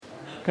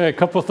Okay, a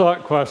couple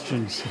thought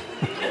questions.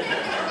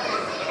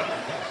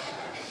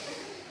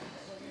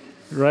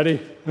 Ready?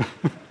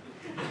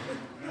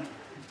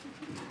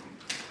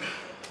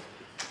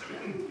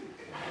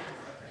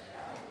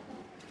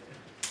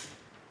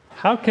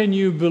 How can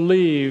you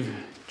believe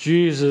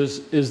Jesus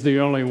is the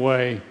only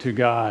way to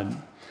God?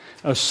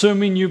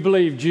 Assuming you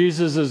believe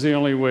Jesus is the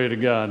only way to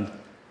God,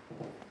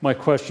 my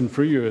question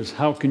for you is,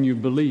 how can you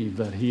believe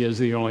that He is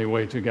the only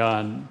way to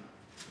God?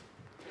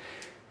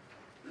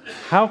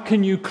 How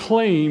can you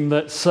claim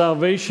that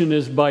salvation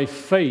is by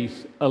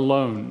faith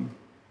alone?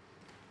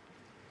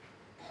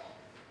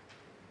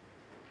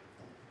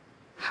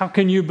 How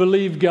can you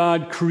believe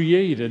God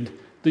created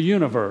the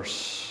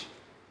universe?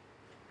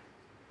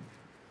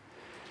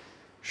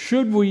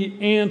 Should we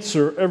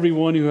answer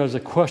everyone who has a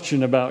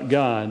question about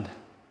God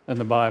and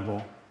the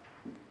Bible?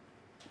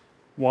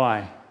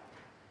 Why?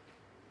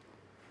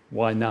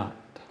 Why not?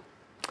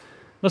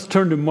 Let's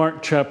turn to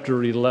Mark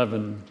chapter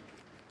 11.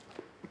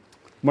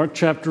 Mark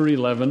chapter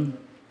 11.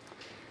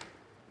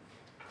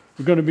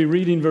 We're going to be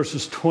reading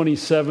verses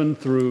 27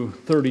 through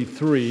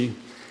 33.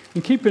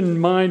 And keep in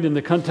mind, in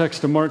the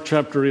context of Mark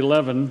chapter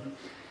 11,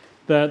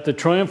 that the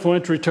triumphal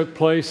entry took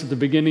place at the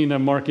beginning of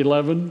Mark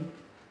 11.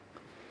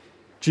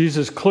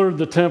 Jesus cleared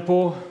the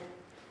temple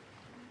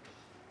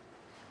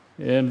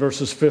in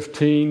verses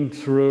 15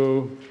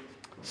 through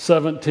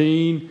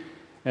 17.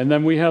 And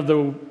then we have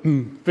the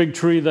fig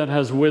tree that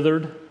has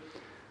withered.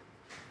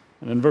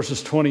 And in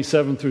verses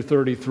 27 through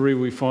 33,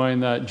 we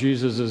find that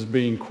Jesus is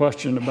being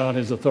questioned about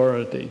his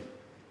authority.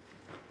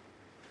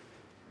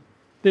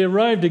 They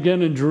arrived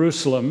again in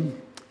Jerusalem,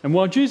 and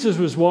while Jesus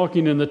was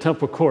walking in the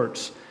temple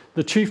courts,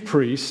 the chief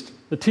priests,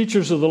 the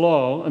teachers of the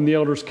law, and the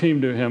elders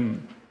came to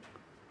him.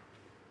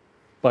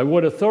 "By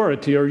what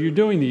authority are you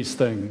doing these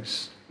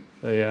things?"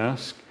 they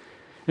asked.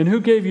 "And who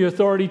gave you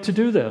authority to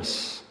do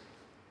this?"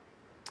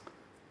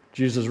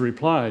 Jesus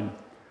replied,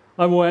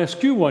 "I will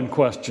ask you one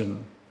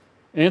question.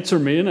 Answer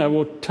me, and I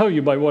will tell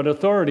you by what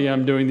authority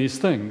I'm doing these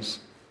things.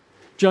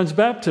 John's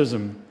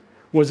baptism,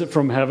 was it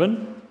from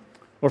heaven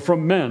or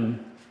from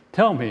men?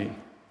 Tell me."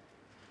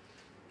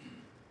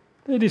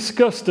 They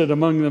discussed it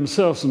among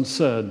themselves and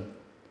said,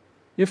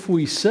 "If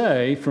we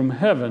say from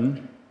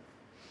heaven,"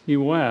 he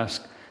will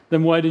ask,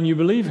 "then why didn't you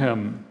believe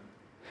him?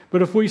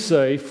 But if we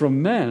say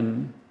from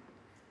men,"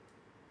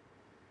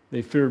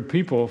 they feared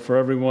people, for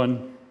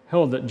everyone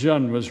held that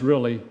John was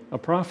really a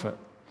prophet.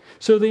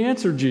 So they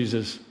answered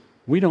Jesus,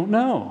 "We don't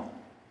know."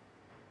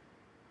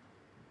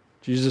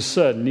 Jesus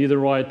said, "Neither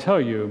will I tell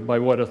you by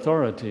what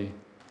authority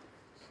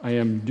I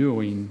am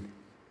doing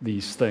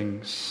these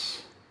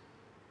things."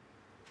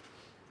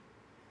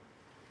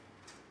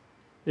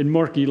 In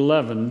Mark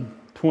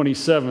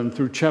 11:27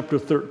 through chapter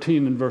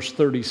 13 and verse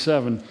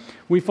 37,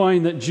 we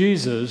find that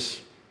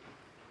Jesus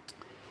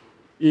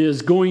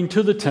is going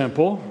to the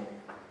temple,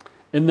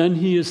 and then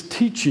he is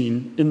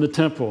teaching in the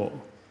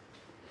temple.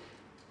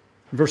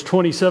 In verse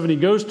 27, he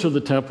goes to the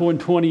temple. In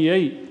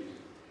 28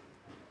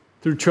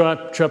 through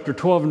chapter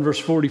 12 and verse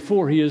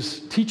 44, he is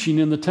teaching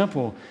in the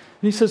temple.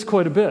 And he says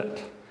quite a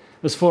bit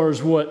as far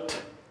as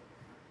what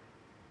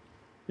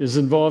is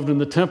involved in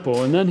the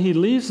temple. And then he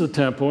leaves the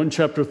temple in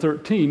chapter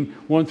 13,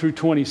 1 through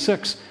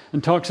 26,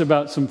 and talks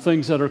about some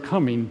things that are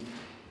coming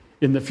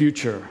in the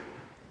future.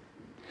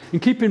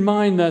 And keep in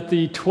mind that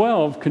the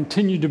 12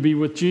 continued to be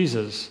with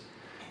Jesus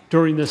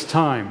during this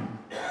time.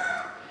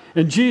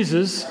 And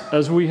Jesus,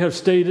 as we have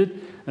stated,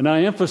 and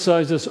I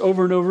emphasize this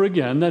over and over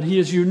again, that he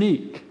is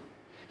unique.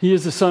 He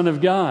is the Son of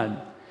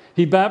God.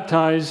 He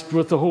baptized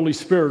with the Holy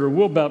Spirit, or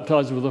will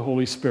baptize with the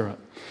Holy Spirit.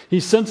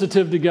 He's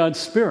sensitive to God's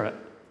Spirit,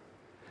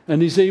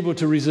 and he's able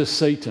to resist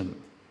Satan.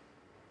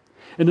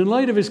 And in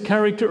light of his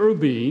character or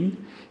being,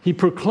 he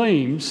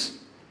proclaims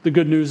the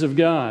good news of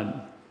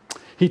God.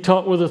 He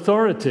taught with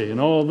authority,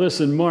 and all of this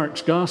in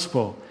Mark's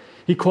gospel.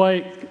 He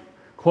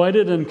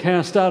quieted and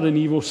cast out an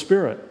evil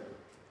spirit.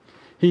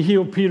 He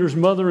healed Peter's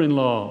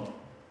mother-in-law.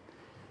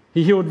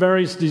 He healed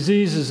various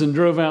diseases and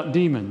drove out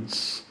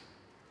demons.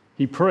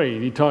 He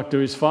prayed. He talked to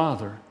his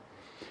Father.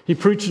 He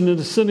preached in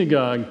the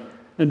synagogue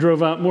and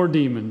drove out more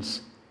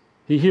demons.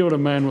 He healed a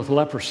man with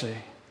leprosy.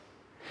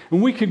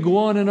 And we could go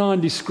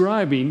on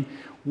describing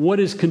what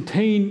is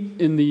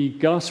contained in the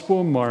Gospel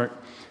of Mark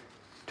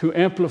to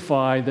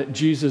amplify that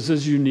Jesus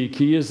is unique.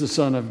 He is the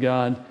Son of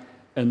God,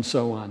 and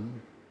so on.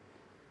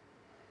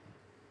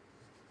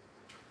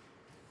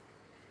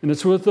 And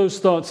it's with those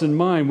thoughts in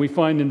mind we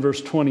find in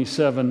verse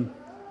 27,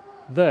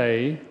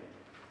 they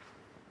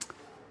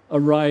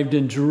arrived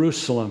in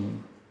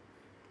Jerusalem.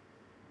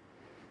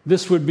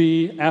 This would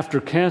be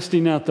after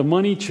casting out the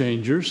money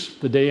changers,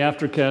 the day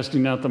after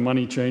casting out the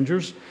money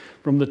changers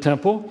from the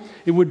temple.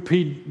 It would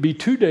be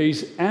 2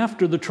 days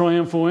after the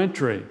triumphal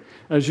entry,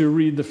 as you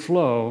read the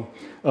flow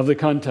of the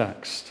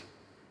context.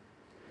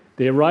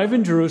 They arrive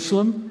in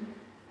Jerusalem,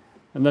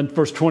 and then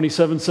verse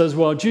 27 says,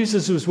 while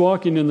Jesus was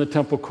walking in the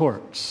temple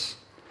courts.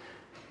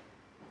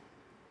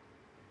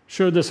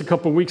 Shared this a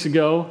couple weeks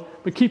ago,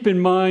 but keep in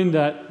mind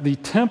that the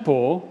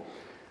temple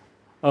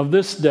of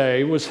this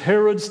day was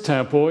Herod's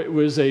temple. It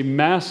was a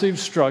massive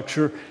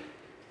structure.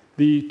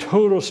 The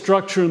total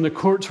structure in the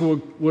courts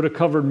would have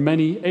covered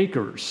many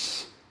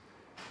acres.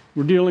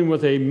 We're dealing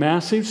with a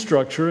massive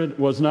structure. It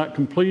was not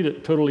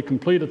totally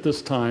complete at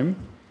this time.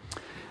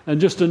 And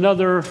just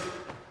another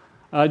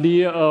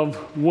idea of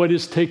what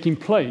is taking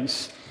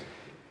place.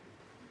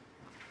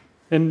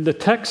 And the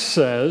text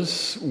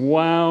says,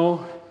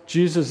 while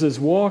Jesus is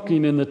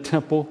walking in the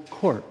temple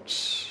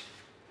courts,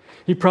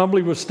 he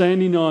probably was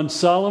standing on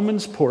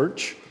Solomon's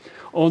porch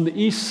on the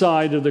east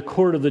side of the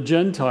court of the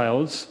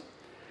Gentiles,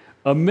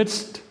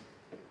 amidst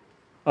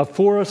a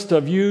forest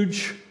of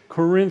huge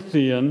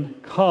Corinthian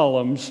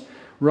columns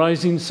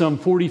rising some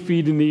 40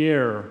 feet in the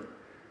air,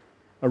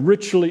 a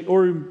richly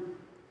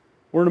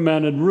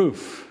ornamented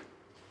roof,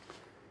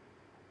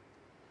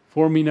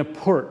 forming a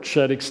porch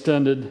that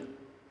extended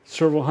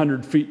several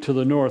hundred feet to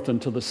the north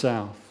and to the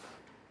south.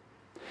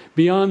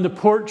 Beyond the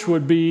porch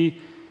would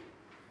be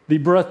the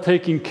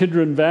breathtaking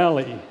Kidron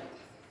Valley,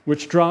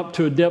 which dropped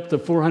to a depth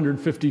of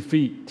 450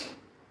 feet.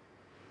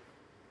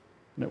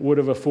 And it would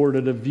have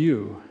afforded a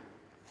view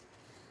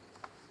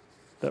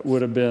that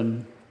would have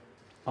been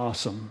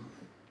awesome.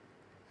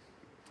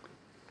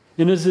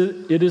 And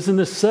it is in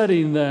this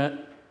setting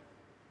that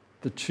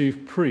the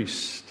chief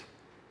priest,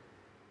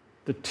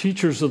 the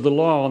teachers of the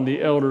law, and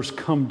the elders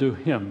come to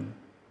him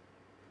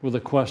with a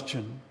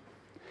question.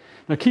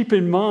 Now keep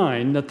in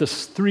mind that the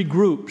three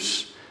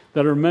groups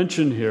that are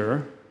mentioned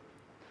here,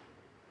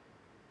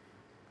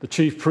 the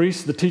chief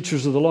priests, the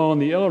teachers of the law,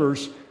 and the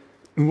elders,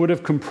 would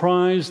have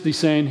comprised the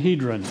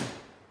Sanhedrin.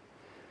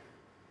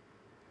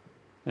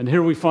 And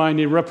here we find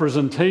a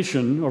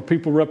representation, or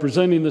people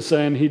representing the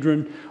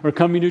Sanhedrin are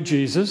coming to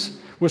Jesus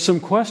with some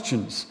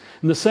questions.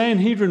 And the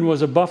Sanhedrin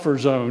was a buffer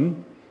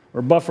zone,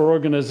 or buffer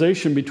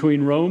organization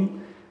between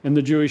Rome and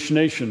the Jewish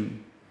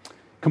nation,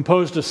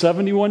 composed of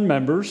 71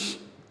 members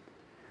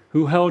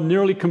who held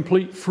nearly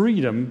complete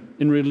freedom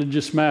in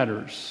religious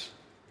matters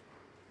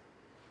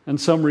and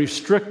some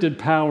restricted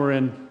power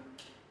in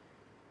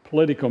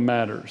political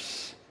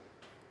matters.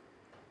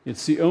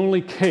 It's the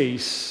only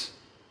case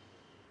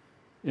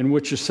in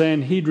which a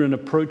Sanhedrin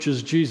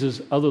approaches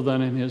Jesus other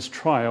than in his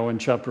trial in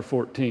chapter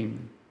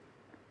 14.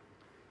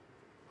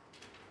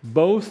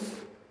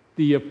 Both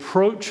the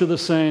approach of the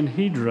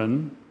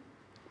Sanhedrin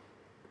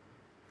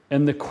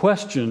and the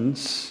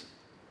questions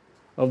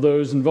of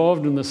those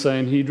involved in the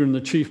Sanhedrin,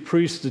 the chief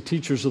priests, the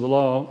teachers of the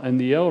law, and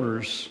the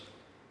elders,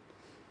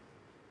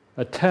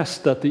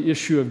 attest that the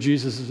issue of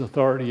Jesus'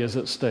 authority is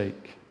at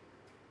stake.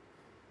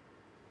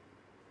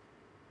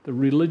 The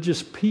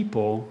religious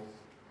people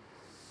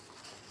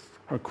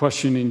are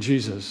questioning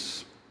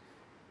Jesus.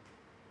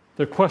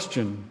 Their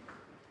question,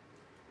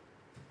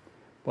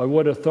 by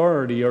what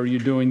authority are you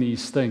doing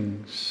these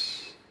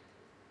things?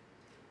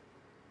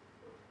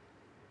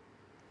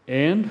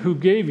 And who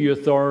gave you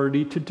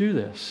authority to do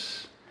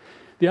this?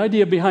 The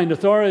idea behind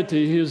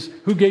authority is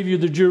who gave you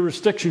the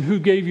jurisdiction, who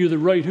gave you the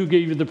right, who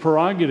gave you the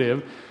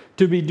prerogative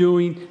to be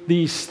doing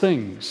these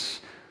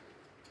things?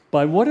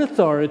 By what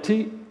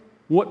authority,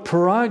 what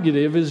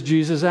prerogative is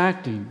Jesus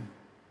acting?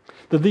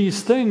 That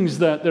these things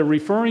that they're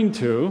referring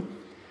to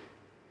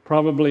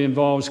probably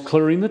involves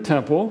clearing the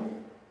temple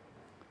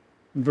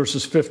in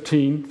verses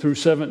 15 through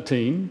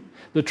 17,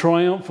 the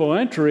triumphal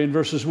entry in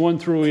verses 1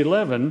 through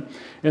 11,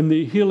 and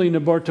the healing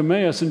of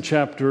Bartimaeus in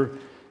chapter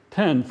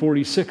 10,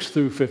 46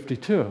 through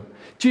 52.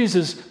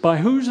 Jesus, by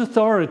whose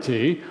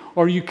authority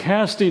are you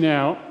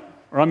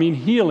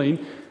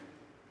healing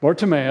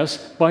Bartimaeus?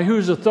 By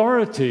whose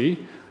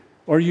authority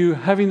are you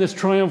having this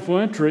triumphal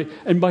entry?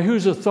 And by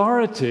whose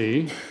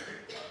authority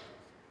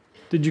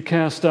did you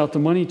cast out the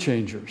money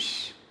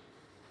changers?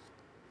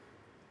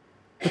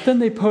 But then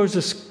they pose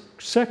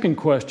a second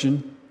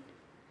question,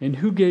 and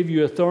who gave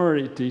you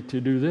authority to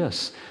do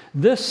this?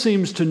 This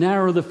seems to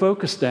narrow the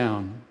focus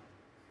down.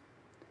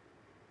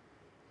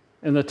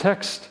 And the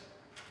text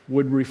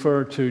would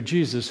refer to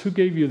Jesus. Who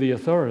gave you the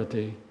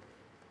authority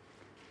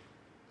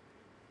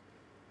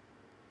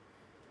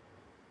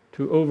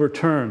to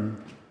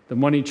overturn the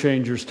money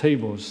changers'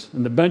 tables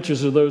and the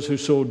benches of those who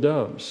sold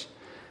doves,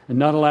 and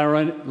not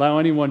allow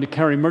anyone to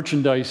carry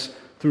merchandise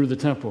through the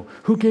temple?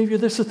 Who gave you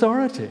this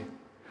authority?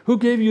 Who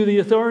gave you the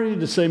authority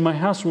to say, my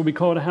house will be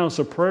called a house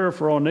of prayer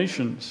for all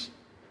nations,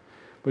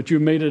 but you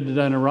made it a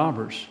den of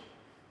robbers?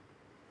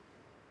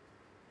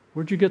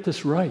 Where'd you get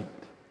this right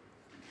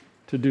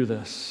to do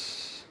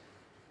this?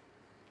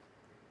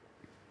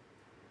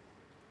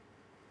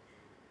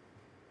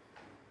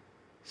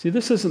 See,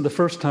 this isn't the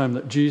first time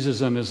that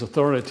Jesus and his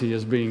authority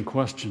is being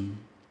questioned.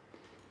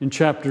 In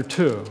chapter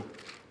 2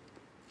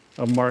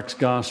 of Mark's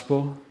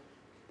Gospel,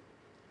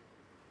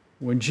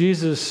 when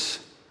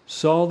Jesus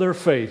saw their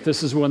faith,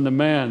 this is when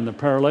the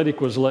paralytic,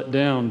 was let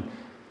down.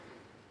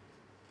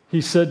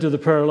 He said to the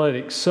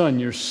paralytic, "Son,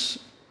 your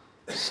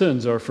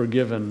sins are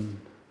forgiven."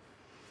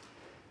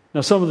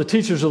 Now, some of the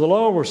teachers of the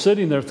law were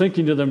sitting there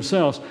thinking to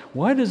themselves,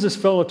 why does this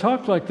fellow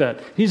talk like that?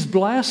 He's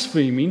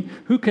blaspheming.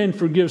 Who can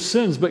forgive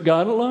sins but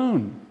God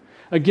alone?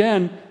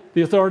 Again,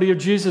 the authority of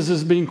Jesus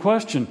is being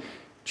questioned.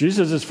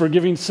 Jesus is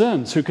forgiving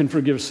sins. Who can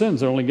forgive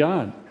sins? Only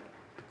God.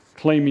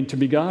 claiming to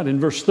be God. In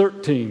verse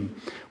 13,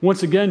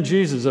 once again,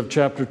 Jesus of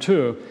chapter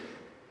 2,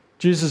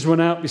 Jesus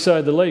went out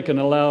beside the lake and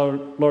a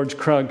large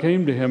crowd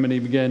came to him and he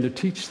began to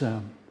teach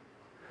them.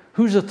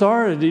 Whose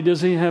authority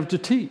does he have to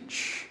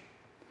teach?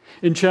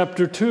 In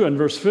chapter 2 and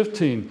verse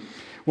 15,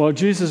 while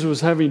Jesus was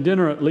having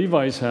dinner at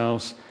Levi's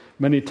house,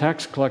 many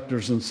tax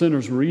collectors and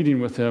sinners were eating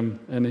with him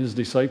and his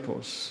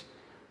disciples,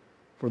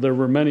 for there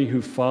were many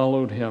who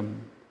followed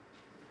him.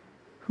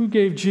 Who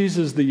gave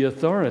Jesus the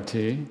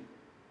authority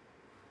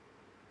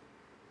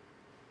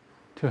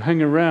to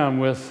hang around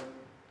with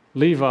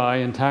Levi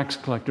and tax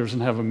collectors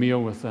and have a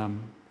meal with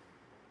them?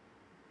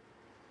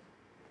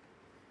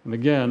 And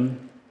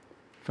again,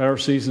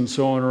 Pharisees and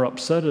so on are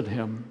upset at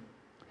him.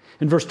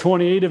 In verse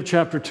 28 of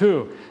chapter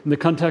 2, in the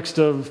context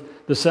of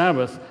the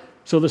Sabbath,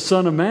 so the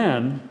Son of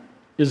Man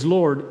is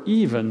Lord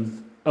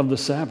even of the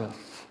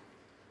Sabbath.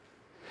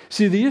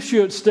 See, the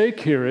issue at stake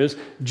here is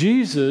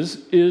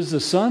Jesus is the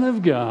Son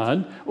of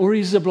God or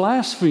he's a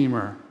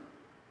blasphemer.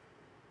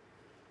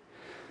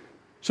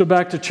 So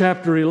back to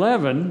chapter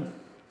 11,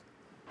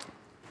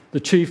 the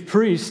chief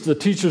priests, the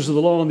teachers of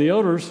the law, and the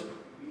elders.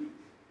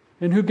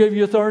 And who gave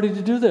you authority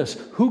to do this?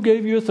 Who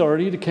gave you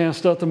authority to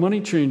cast out the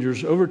money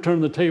changers, overturn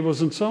the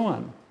tables, and so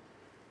on?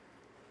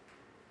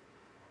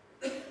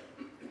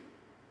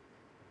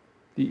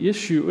 The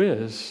issue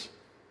is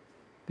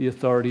the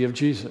authority of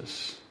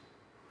Jesus.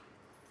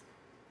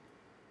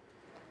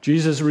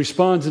 Jesus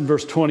responds in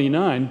verse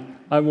 29,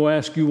 I will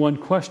ask you one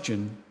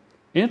question.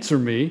 Answer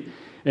me,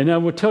 and I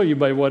will tell you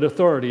by what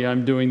authority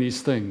I'm doing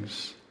these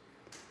things.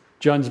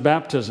 John's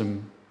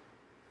baptism,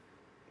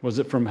 was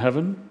it from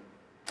heaven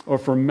or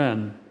from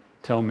men?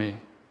 Tell me.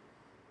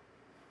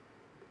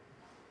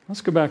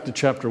 Let's go back to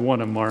chapter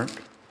 1 of Mark.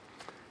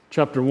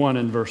 Chapter 1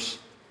 and verse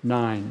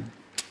 9.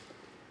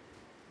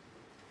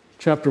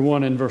 Chapter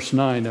 1 and verse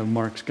 9 of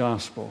Mark's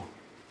Gospel.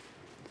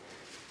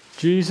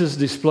 Jesus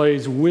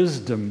displays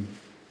wisdom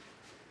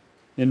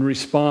in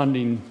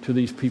responding to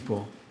these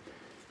people.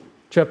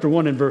 Chapter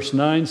 1 and verse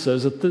 9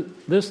 says, at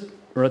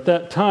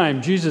that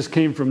time, Jesus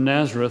came from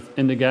Nazareth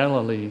into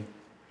Galilee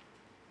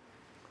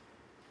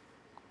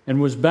and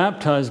was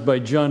baptized by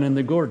John in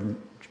the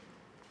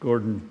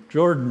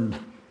Jordan.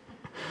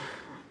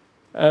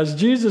 As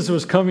Jesus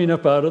was coming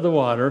up out of the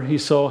water, he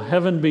saw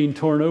heaven being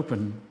torn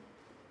open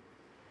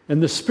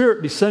and the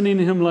Spirit descending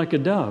on him like a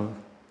dove,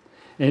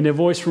 and a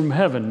voice from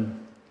heaven,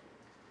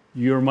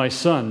 "You are my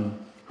Son,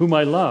 whom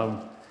I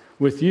love.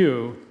 With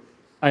you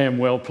I am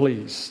well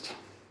pleased."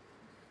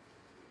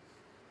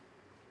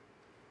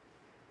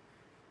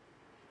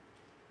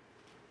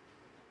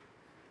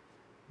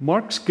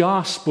 Mark's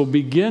gospel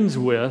begins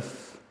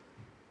with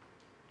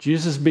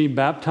Jesus being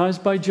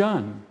baptized by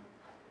John,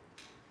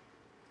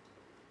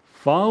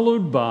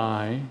 followed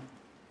by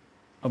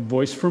a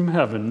voice from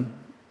heaven,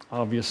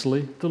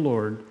 obviously the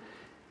Lord,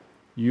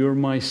 "You are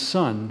my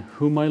Son,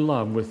 whom I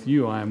love. With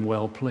you I am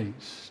well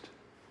pleased."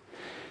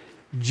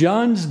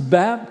 John's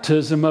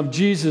baptism of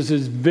Jesus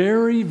is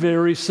very,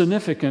 very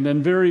significant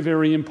and very,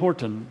 very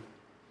important.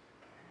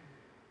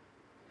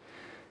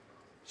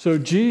 So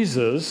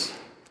Jesus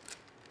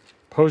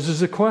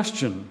poses a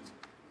question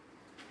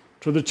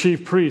to the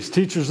chief priests,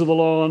 teachers of the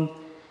law,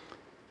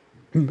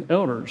 and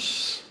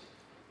elders.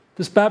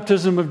 This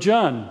baptism of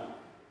John,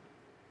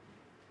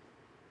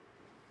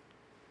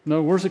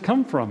 no, where's it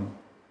come from?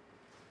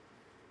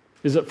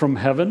 Is it from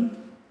heaven?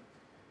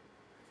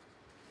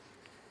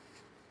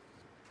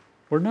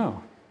 Or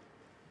no?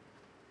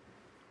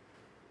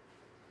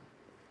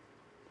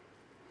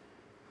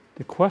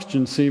 The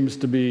question seems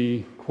to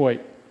be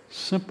quite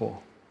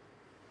simple.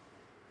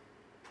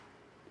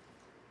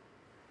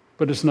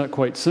 But it's not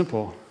quite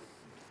simple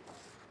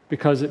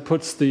because it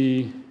puts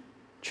the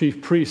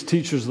chief priests,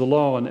 teachers of the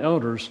law, and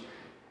elders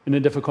in a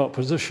difficult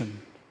position.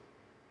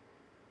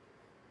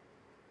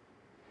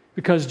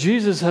 Because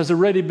Jesus has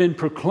already been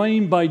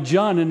proclaimed by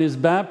John in his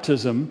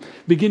baptism,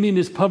 beginning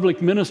his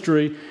public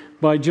ministry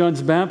by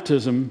John's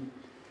baptism,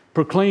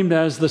 proclaimed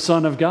as the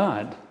Son of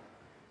God.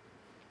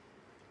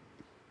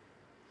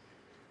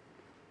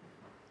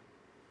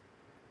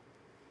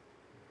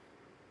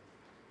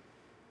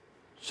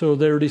 So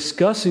they're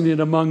discussing it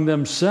among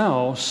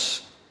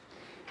themselves,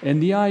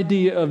 and the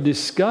idea of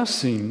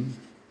discussing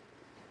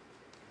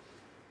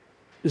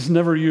is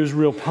never used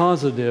real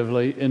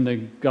positively in the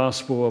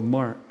Gospel of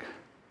Mark.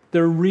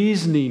 They're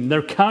reasoning,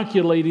 they're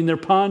calculating, they're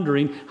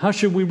pondering, how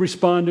should we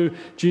respond to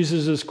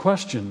Jesus'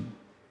 question?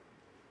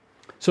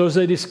 So as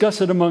they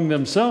discuss it among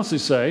themselves, they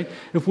say,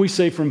 if we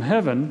say from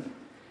heaven,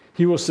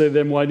 he will say,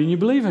 then why didn't you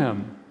believe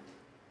him?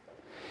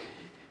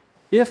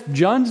 If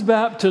John's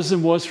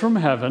baptism was from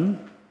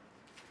heaven,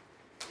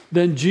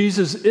 then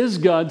Jesus is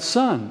God's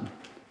Son.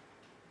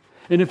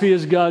 And if he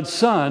is God's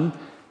Son,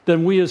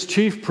 then we as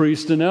chief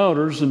priests and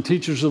elders and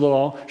teachers of the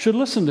law should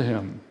listen to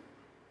him.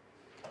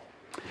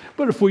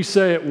 But if we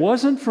say it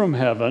wasn't from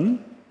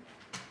heaven,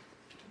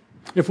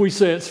 if we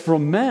say it's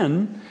from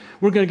men,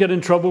 we're going to get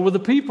in trouble with the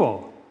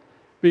people.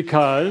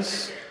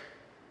 Because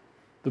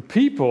the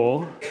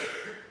people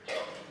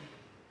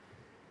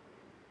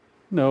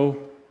know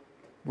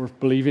We're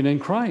believing in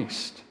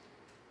Christ.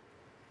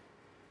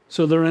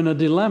 So they're in a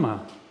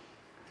dilemma.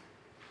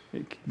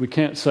 We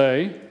can't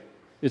say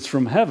it's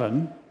from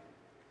heaven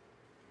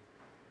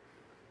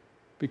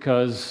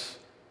because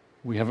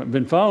we haven't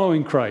been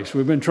following Christ.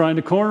 We've been trying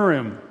to corner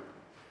him.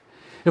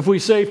 If we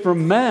say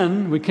from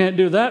men, we can't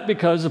do that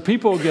because the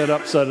people get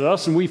upset at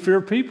us and we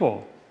fear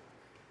people.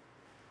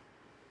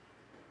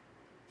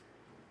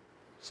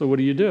 So what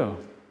do?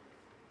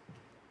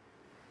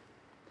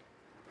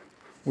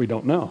 We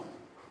don't know.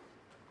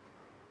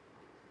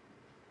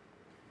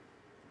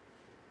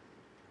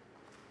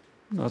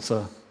 That's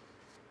a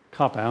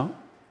cop-out.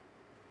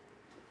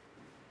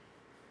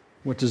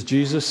 What does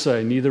Jesus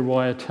say? Neither will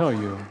I tell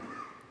you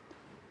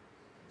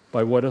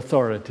by what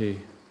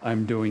authority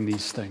I'm doing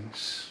these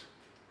things.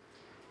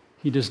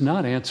 He does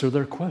not answer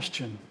their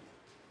question.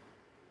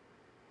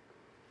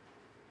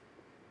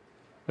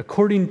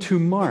 According to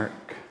Mark,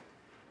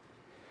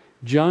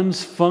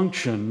 John's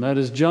function, that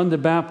is John the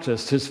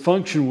Baptist, his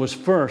function was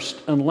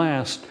first and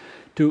last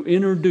to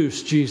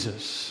introduce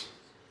Jesus.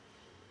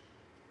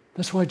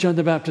 That's why John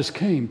the Baptist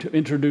came, to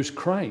introduce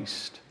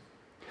Christ.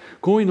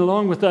 Going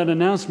along with that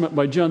announcement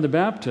by John the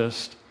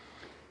Baptist,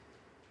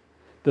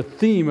 the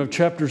theme of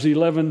chapters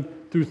 11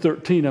 through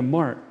 13 of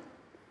Mark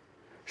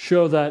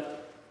show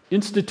that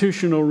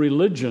institutional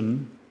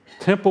religion,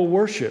 temple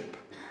worship,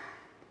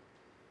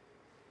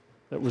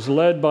 that was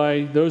led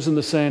by those in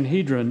the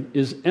Sanhedrin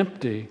is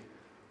empty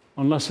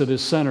unless it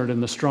is centered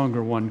in the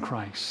stronger one,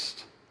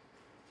 Christ,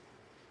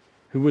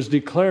 who was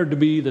declared to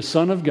be the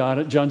Son of God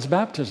at John's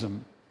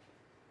baptism.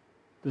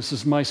 This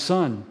is my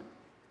Son,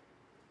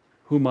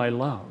 whom I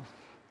love.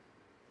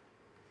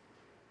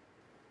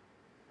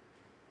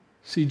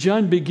 See,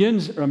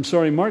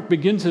 Mark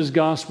begins his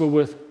gospel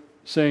with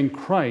saying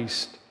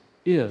Christ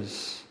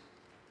is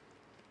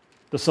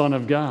the Son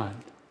of God.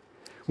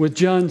 With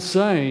Mark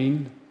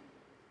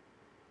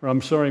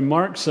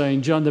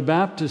saying, John the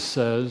Baptist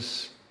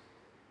says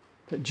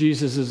that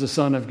Jesus is the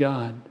Son of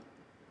God.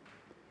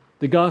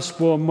 The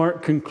Gospel of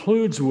Mark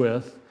concludes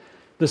with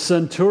the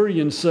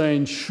centurion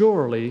saying,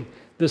 surely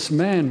this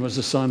man was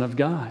the Son of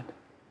God.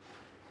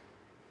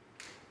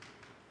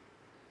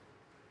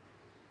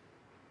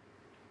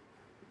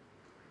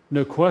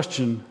 No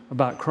question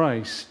about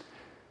Christ,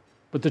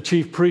 but the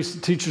chief priests,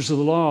 the teachers of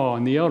the law,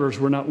 and the elders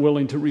were not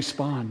willing to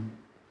respond.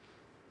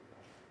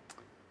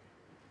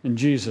 And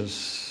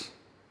Jesus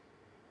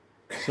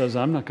says,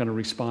 I'm not going to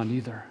respond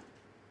either.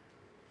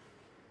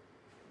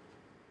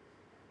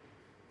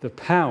 The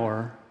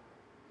power,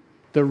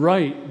 the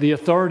right, the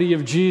authority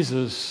of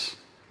Jesus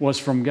was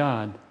from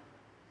God,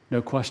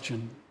 no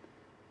question,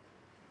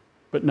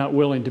 but not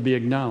willing to be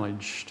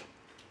acknowledged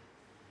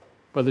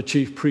by the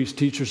chief priests,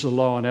 teachers of the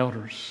law, and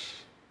elders.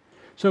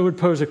 So I would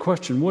pose a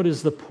question. What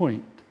is the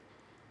point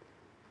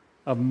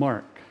of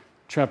Mark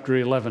chapter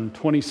 11,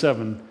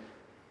 27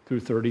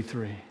 through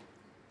 33?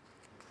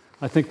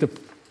 I think the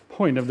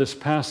point of this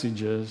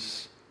passage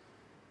is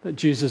that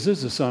Jesus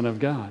is the Son of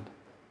God,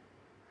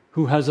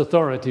 who has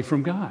authority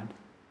from God.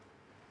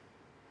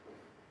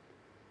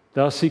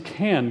 Thus, he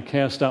can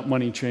cast out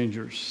money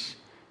changers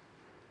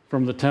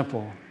from the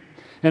temple.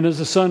 And as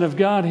the Son of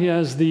God, he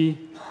has the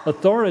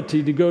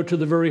authority to go to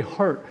the very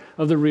heart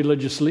of the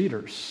religious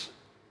leaders.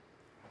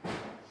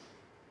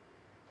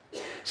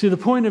 See, the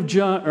point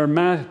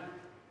of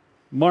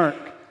Mark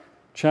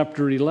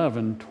chapter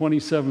 11,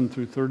 27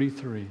 through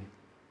 33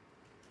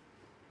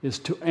 is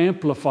to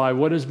amplify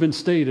what has been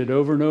stated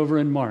over and over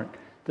in Mark,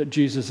 that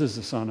Jesus is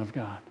the Son of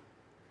God.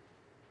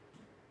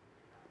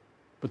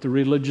 But the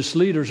religious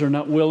leaders are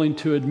not willing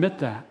to admit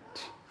that.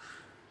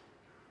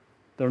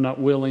 They're not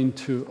willing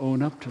to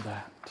own up to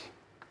that.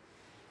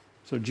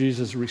 So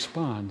Jesus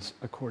responds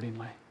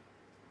accordingly.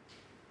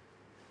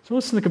 So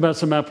let's think about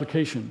some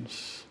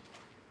applications.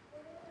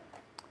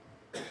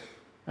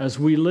 As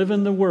we live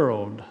in the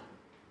world,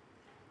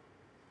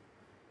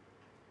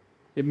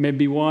 it may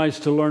be wise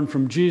to learn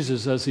from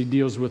Jesus as he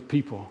deals with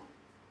people.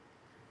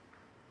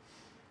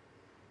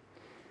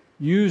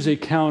 Use a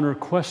counter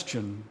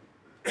question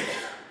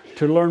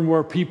to learn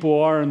where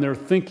people are in their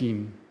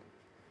thinking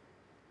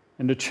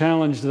and to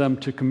challenge them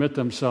to commit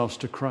themselves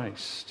to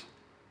Christ.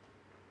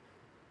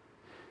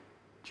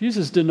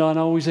 Jesus did not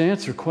always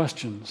answer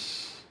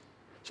questions.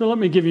 So let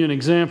me give you an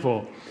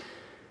example.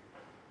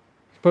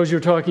 Suppose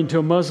you're talking to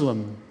a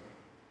Muslim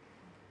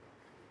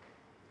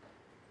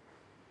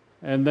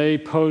and they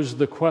pose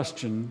the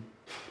question,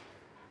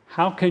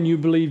 how can you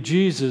believe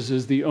Jesus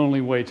is the only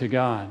way to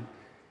God?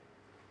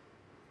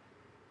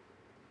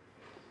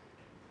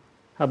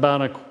 How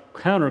about a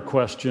counter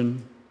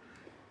question,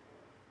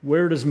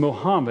 where does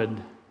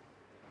Muhammad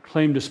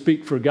claim to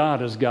speak for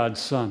God as God's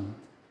son?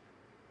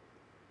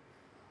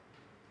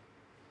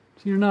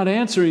 So you're not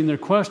answering their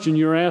question,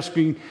 you're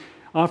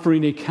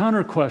offering a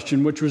counter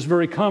question, which was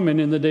very common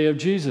in the day of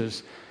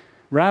Jesus.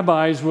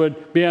 Rabbis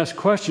would be asked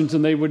questions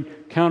and they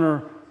would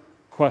counter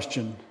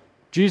question.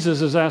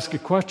 Jesus is asked a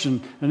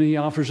question and he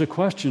offers a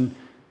question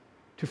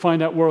to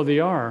find out where they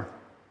are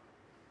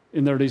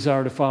in their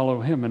desire to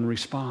follow him and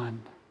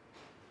respond.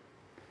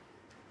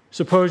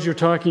 Suppose you're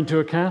talking to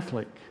a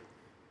Catholic,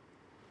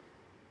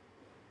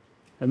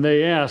 and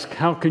they ask,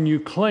 how can you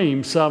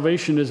claim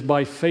salvation is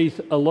by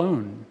faith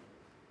alone?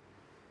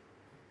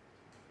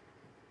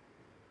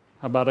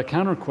 How about a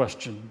counter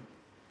question?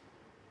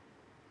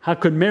 How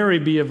could Mary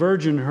be a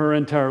virgin her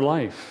entire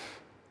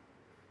life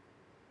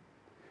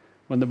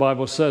when the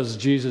Bible says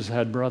Jesus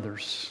had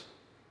brothers?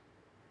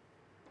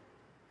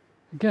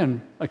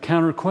 Again, a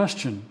counter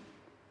question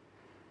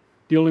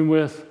dealing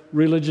with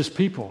religious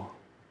people.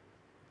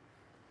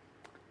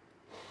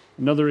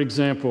 Another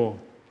example,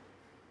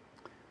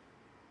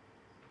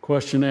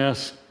 question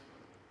asked,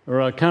 or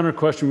a counter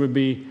question would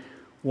be,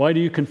 why do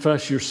you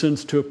confess your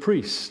sins to a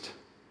priest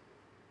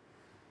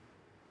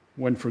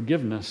when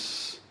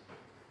forgiveness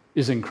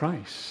is in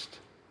Christ?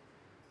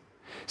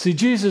 See,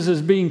 Jesus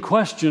is being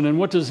questioned, and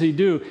what does he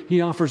do?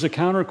 He offers a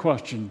counter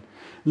question.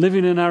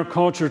 Living in our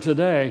culture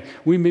today,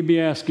 we may be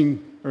asked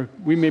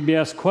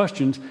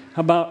questions. How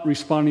about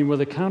responding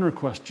with a counter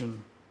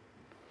question?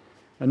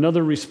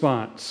 Another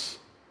response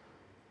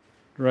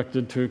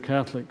directed to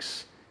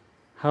Catholics.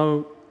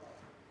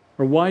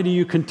 Why do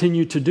you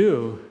continue to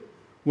do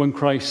when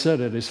Christ said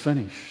it is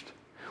finished?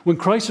 When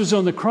Christ was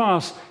on the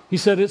cross, he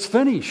said it's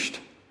finished.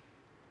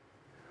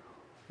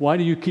 Why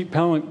do you keep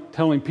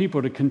telling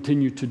people to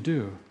continue to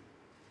do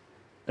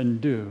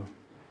and do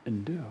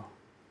and do?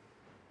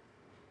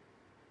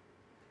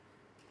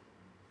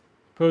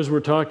 Suppose we're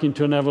talking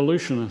to an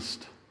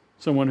evolutionist,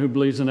 someone who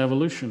believes in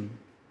evolution,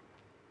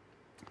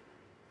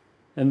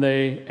 and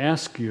they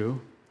ask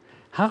you,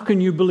 how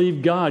can you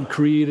believe God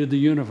created the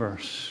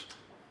universe?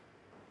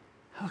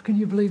 How can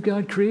you believe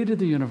God created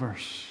the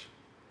universe?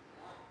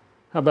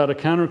 How about a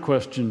counter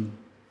question?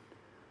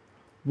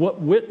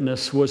 What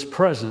witness was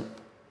present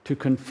to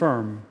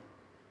confirm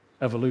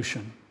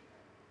evolution?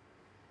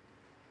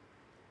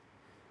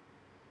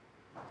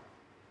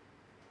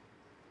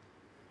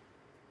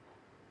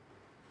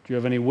 Do you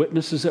have any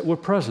witnesses that were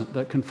present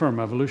that confirm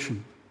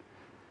evolution?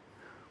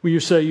 Well,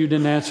 you say you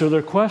didn't answer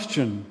their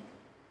question.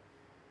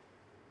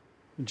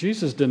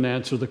 Jesus didn't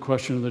answer the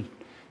question of the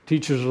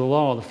teachers of the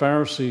law, the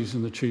Pharisees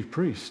and the chief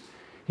priests.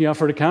 He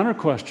offered a counter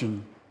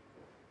question,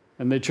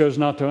 and they chose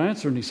not to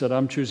answer, and he said,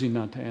 I'm choosing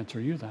not to answer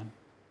you then.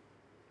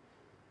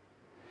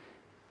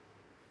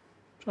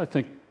 So I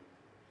think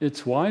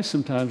it's wise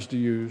sometimes to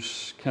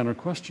use counter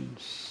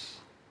questions.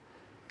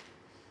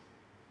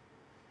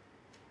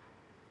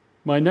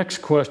 My next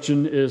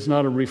question is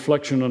not a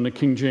reflection on the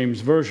King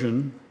James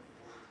Version,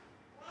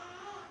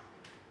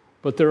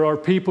 but there are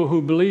people who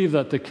believe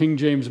that the King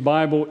James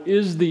Bible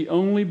is the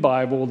only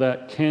Bible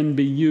that can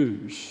be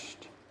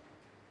used.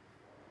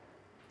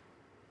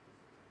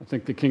 I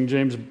think the King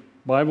James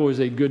Bible is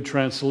a good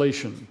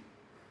translation.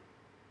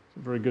 It's a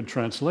very good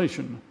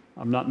translation.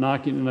 I'm not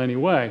knocking in any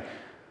way.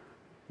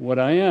 What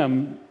I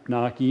am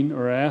knocking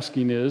or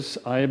asking is,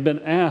 I have been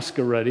asked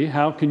already,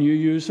 how can you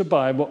use a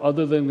Bible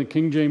other than the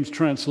King James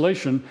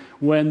translation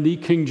when the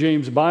King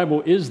James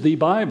Bible is the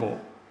Bible?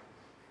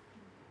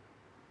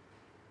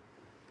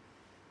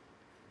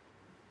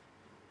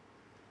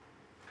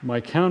 My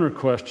counter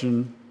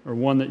question, or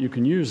one that you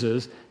can use,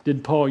 is,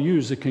 did Paul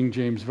use the King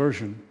James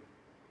Version?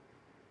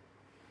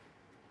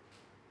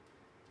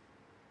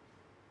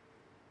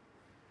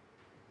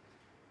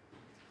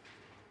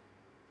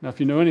 Now, if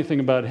you know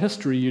anything about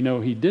history, you know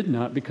he did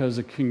not, because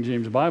the King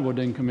James Bible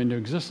didn't come into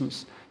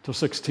existence until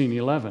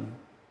 1611.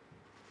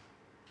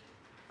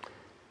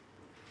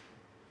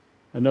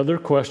 Another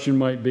question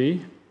might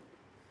be,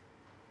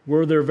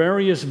 were there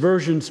various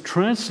versions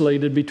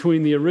translated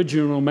between the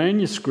original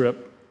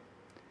manuscript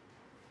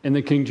and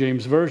the King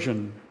James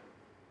Version?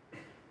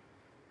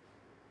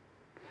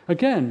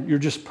 Again, you're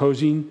just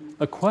posing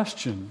a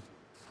question.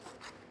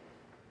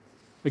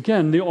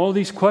 Again, all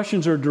these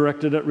questions are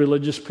directed at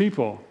religious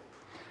people,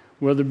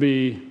 whether it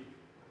be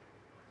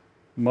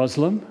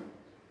Muslim,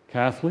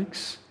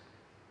 Catholics,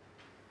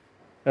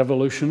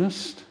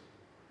 evolutionists,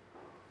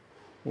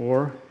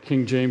 or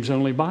King James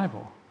only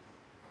Bible.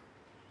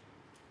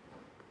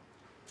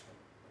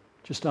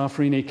 Just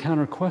offering a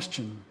counter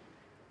question.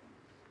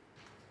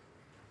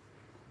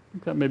 I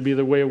think that may be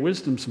the way of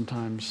wisdom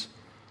sometimes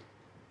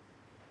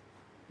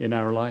in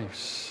our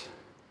lives.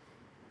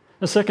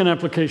 A second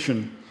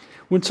application.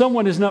 When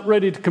someone is not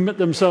ready to commit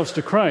themselves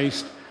to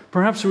Christ,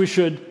 perhaps we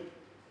should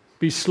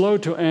be slow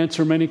to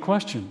answer many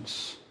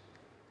questions.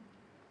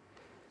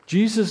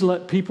 Jesus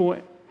let people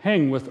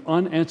hang with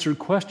unanswered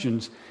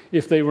questions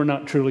if they were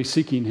not truly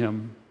seeking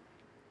him.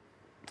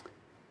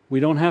 We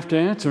don't have to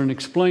answer and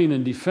explain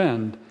and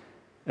defend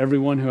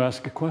everyone who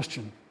asks a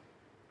question.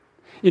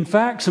 In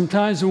fact,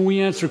 sometimes when we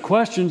answer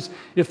questions,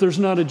 if there's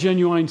not a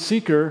genuine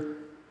seeker,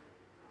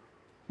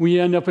 we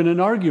end up in an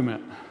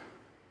argument.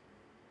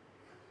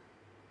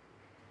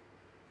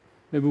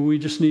 Maybe we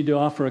just need to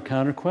offer a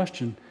counter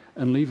question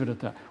and leave it at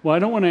that. Well, I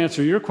don't want to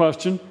answer your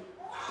question.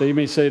 They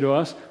may say to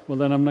us, well,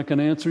 then I'm not going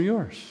to answer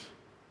yours.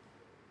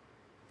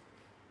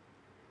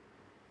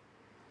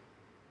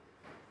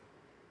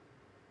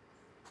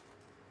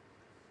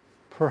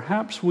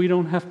 Perhaps we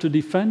don't have to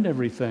defend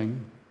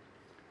everything.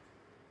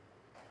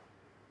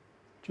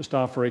 Just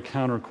offer a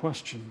counter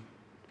question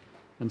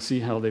and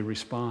see how they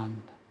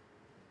respond.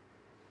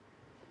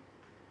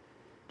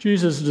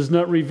 Jesus does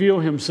not reveal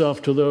himself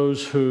to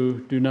those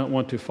who do not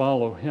want to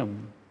follow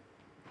him.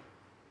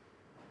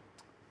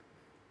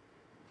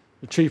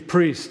 The chief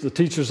priests, the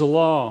teachers of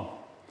law,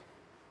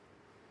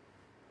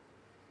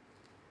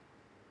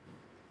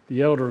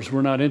 the elders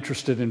were not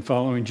interested in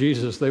following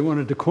Jesus. They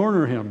wanted to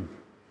corner him.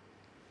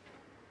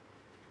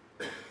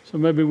 So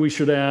maybe we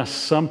should ask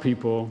some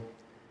people,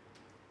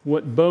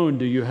 what bone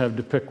do you have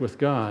to pick with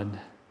God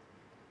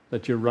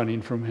that you're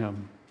running from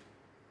him?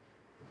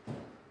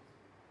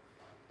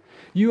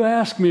 You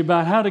asked me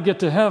about how to get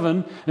to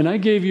heaven, and I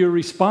gave you a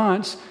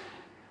response,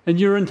 and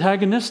you're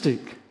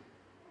antagonistic.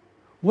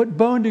 What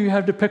bone do you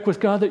have to pick with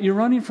God that you're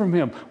running from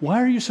him?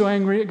 Why are you so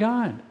angry at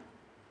God?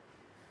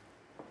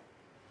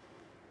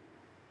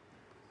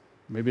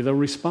 Maybe they'll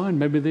respond,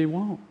 maybe they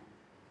won't.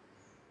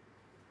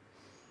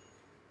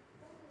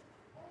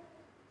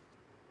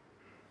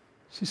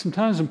 See,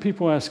 sometimes when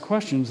people ask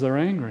questions, they're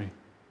angry.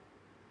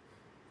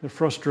 They're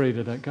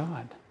frustrated at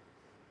God.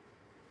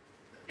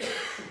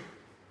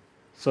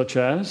 Such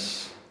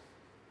as,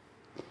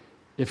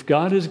 if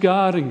God is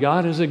God and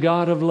God is a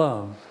God of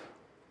love,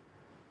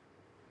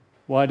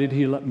 why did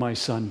he let my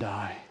son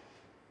die?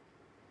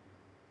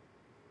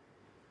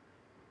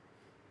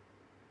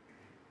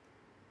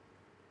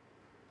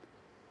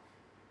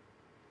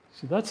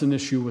 See, that's an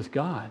issue with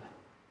God.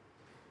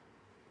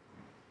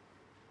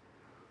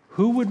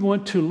 Who would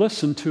want to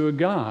listen to a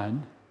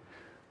God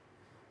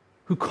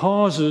who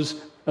causes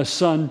a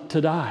son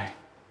to die?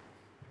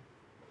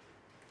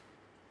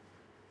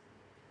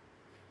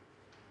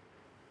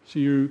 So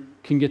you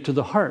can get to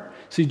the heart.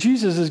 See,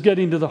 Jesus is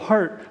getting to the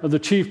heart of the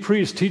chief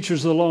priests,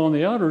 teachers of the law, and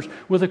the elders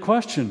with a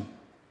question.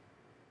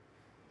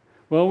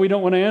 Well, we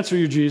don't want to answer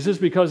you, Jesus,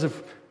 because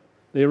if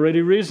they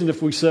already reasoned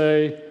if we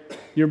say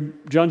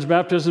John's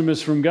baptism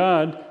is from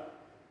God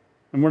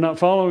and we're not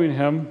following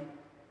him,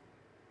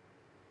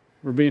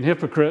 we're being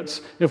hypocrites.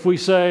 If we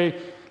say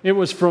it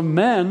was from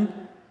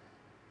men,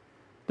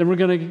 then we're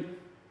going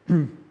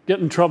to get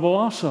in trouble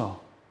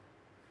also.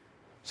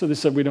 So they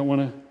said we don't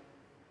want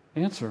to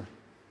answer.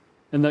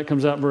 And that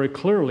comes out very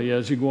clearly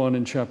as you go on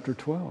in chapter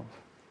 12.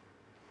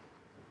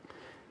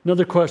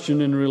 Another question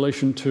in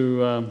relation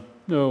to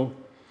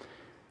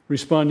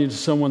responding to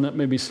someone that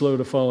may be slow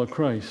to follow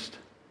Christ.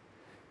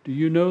 Do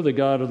you know the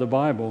God of the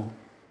Bible,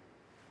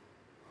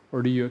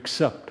 or do you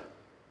accept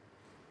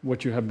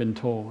what you have been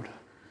told?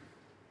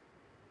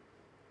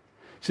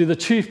 See, the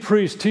chief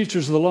priests,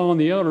 teachers of the law, and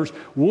the elders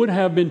would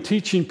have been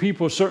teaching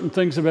people certain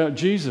things about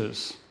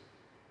Jesus.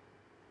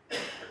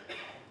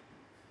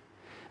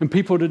 And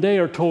people today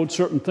are told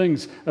certain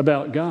things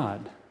about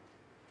God.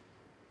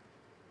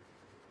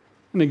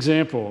 An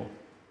example.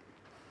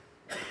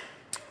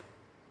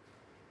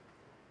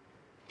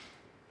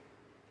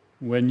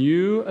 When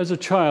you, as a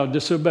child,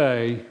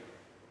 disobey,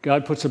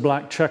 God puts a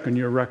black check on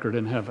your record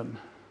in heaven.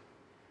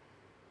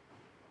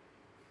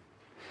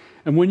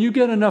 And when you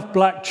get enough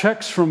black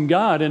checks from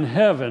God in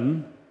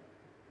heaven,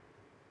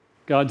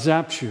 God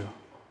zaps you.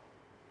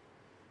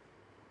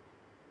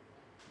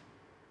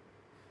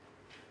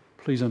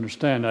 Please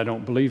understand, I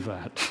don't believe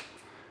that.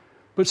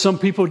 But some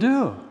people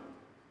do.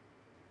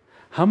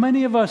 How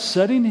many of us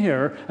sitting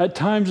here at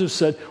times have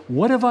said,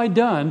 what have I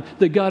done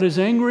that God is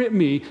angry at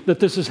me that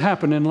this has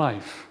happened in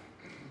life?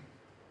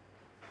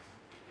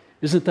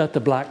 Isn't that the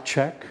black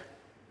check?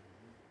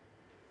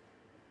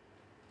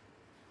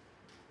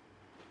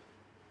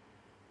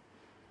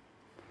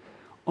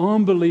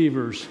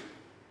 Unbelievers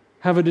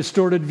have a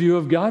distorted view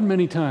of God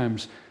many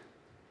times.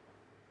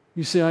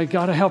 You say, I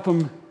got to help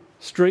them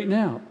straighten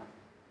out.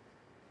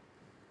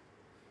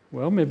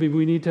 Well, maybe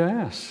we need to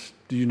ask,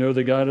 do you know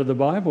the God of the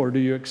Bible, or do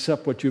you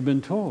accept what you've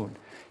been told?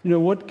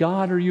 What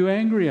God are you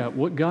angry at?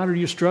 What God are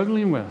you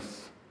struggling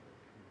with?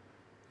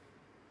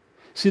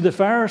 See, the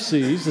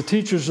Pharisees, the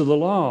teachers of the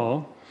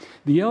law,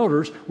 the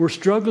elders, were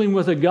struggling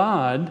with a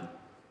God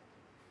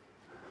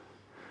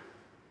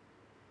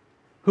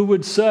who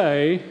would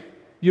say,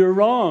 you're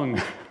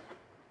wrong.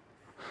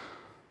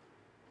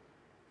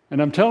 And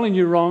I'm telling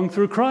you wrong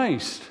through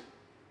Christ.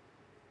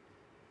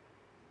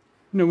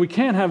 We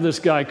can't have this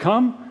guy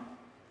come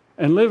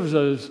and live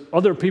as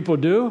other people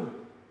do.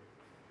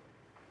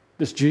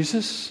 This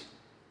Jesus.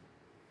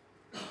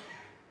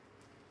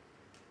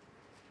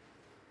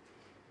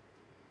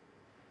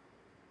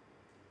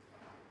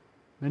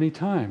 Many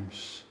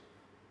times,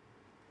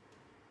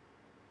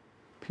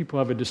 people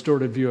have a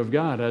distorted view of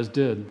God, as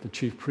did the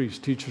chief priests,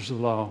 teachers of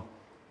the law,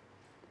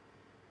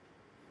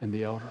 and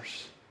the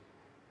elders.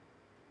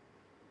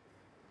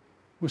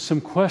 With some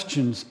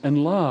questions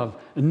and love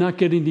and not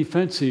getting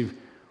defensive,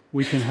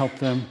 we can help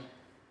them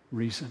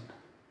reason.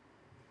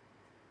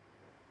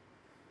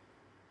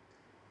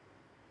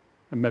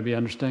 And maybe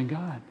understand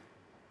God.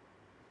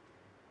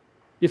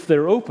 If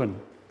they're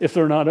open. If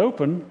they're not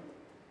open,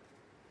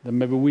 then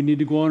maybe we need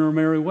to go on our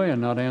merry way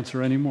and not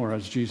answer anymore,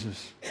 as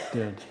Jesus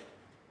did.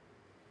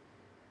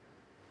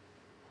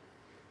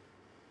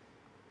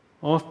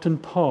 Often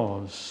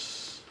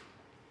pause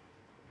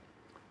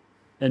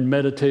and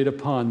meditate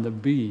upon the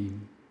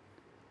being,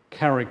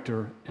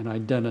 character, and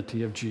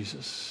identity of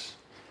Jesus.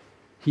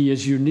 He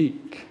is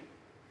unique.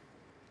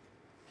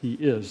 He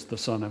is the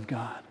Son of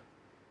God.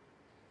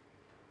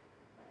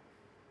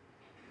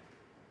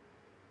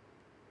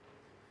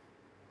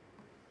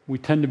 We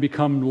tend to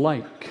become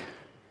like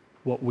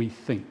what we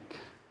think.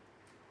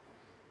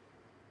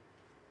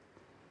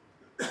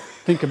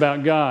 Think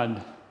about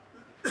God.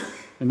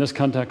 In this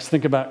context,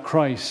 think about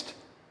Christ,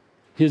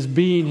 His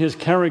being, His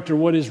character,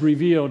 what is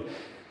revealed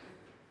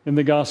in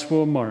the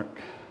Gospel of Mark.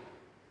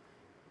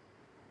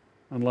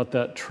 And let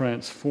that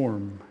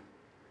transform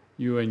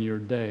you and your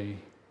day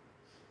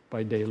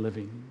by day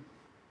living.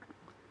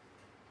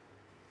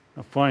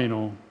 A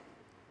final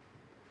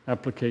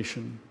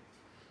application.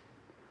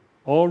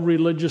 All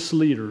religious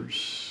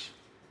leaders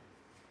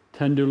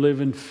tend to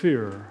live in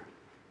fear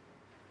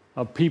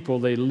of people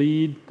they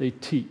lead, they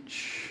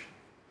teach.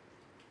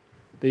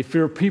 They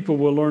fear people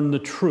will learn the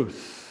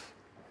truth.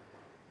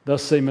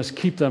 Thus, they must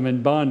keep them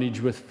in bondage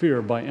with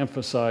fear by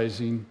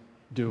emphasizing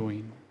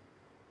doing.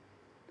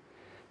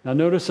 Now,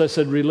 notice I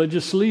said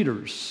religious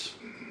leaders.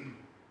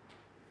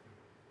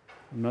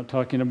 I'm not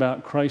talking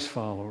about Christ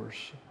followers.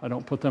 I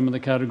don't put them in the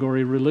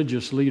category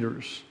religious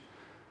leaders.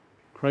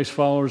 Christ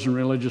followers and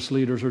religious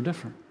leaders are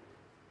different.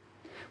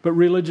 But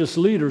religious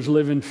leaders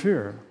live in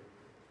fear.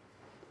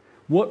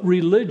 What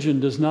religion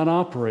does not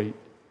operate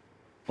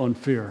on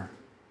fear?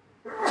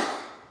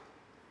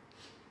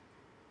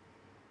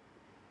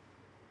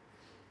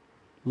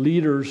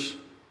 Leaders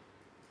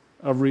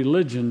of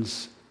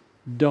religions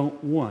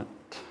don't want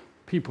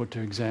people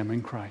to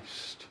examine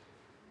Christ.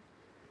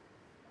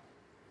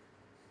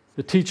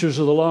 The teachers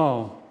of the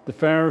law, the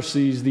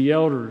Pharisees, the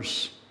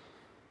elders,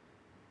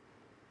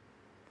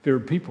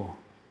 feared people.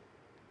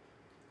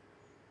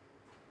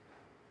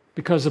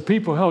 Because the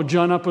people held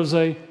John up as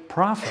a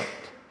prophet.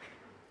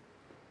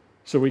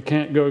 So we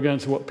can't go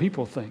against what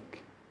people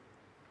think.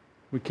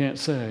 We can't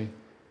say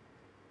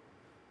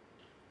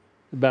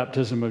the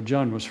baptism of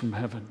John was from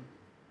heaven.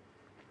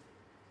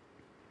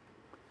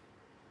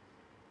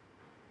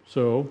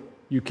 So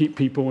you keep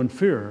people in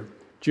fear.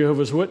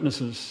 Jehovah's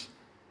Witnesses,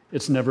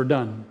 it's never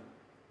done.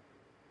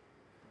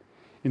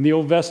 In the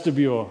old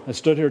vestibule, I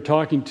stood here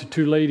talking to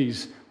two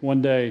ladies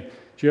one day,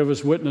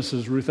 Jehovah's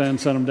Witnesses. Ruth Ann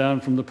sent them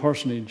down from the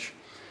parsonage.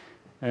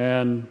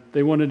 And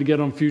they wanted to get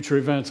on future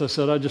events. I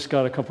said, I just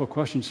got a couple of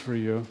questions for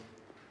you.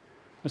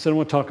 I said, I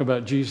want to talk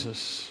about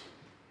Jesus.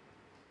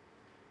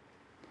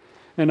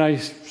 And I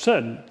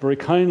said very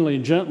kindly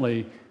and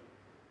gently,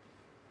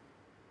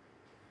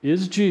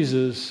 is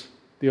Jesus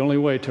the only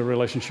way to a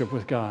relationship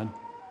with God?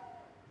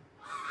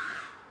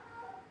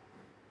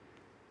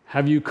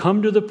 Have you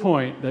come to the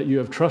point that you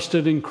have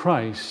trusted in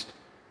Christ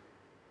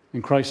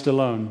and Christ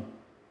alone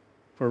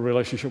for a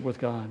relationship with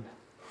God?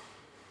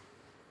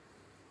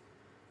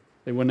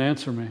 They wouldn't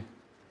answer me.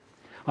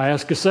 I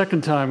asked a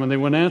second time, and they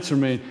wouldn't answer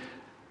me.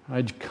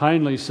 I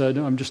kindly said,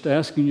 I'm just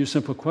asking you a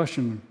simple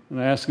question. And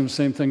I asked them the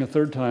same thing a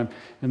third time,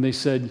 and they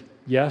said,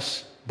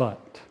 yes, but.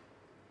 I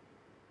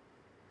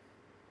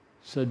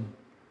said,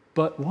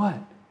 but what?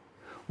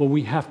 Well,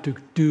 we have to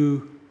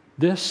do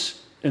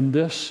this and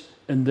this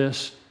and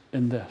this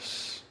and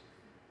this.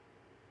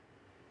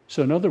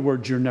 So in other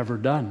words, you're never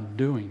done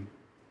doing.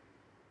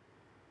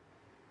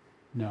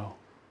 No.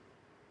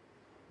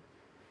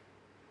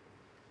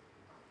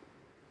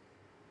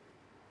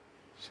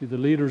 See, the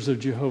leaders of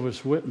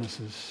Jehovah's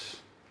Witnesses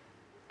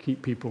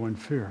keep people in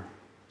fear.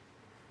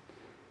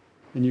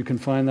 And you can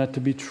find that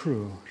to be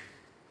true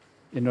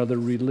in other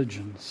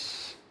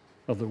religions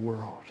of the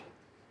world.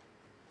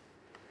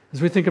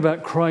 As we think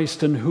about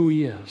Christ and who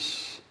He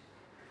is,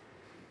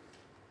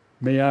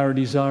 may our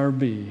desire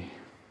be,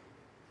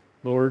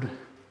 Lord,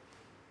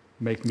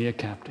 make me a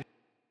captive.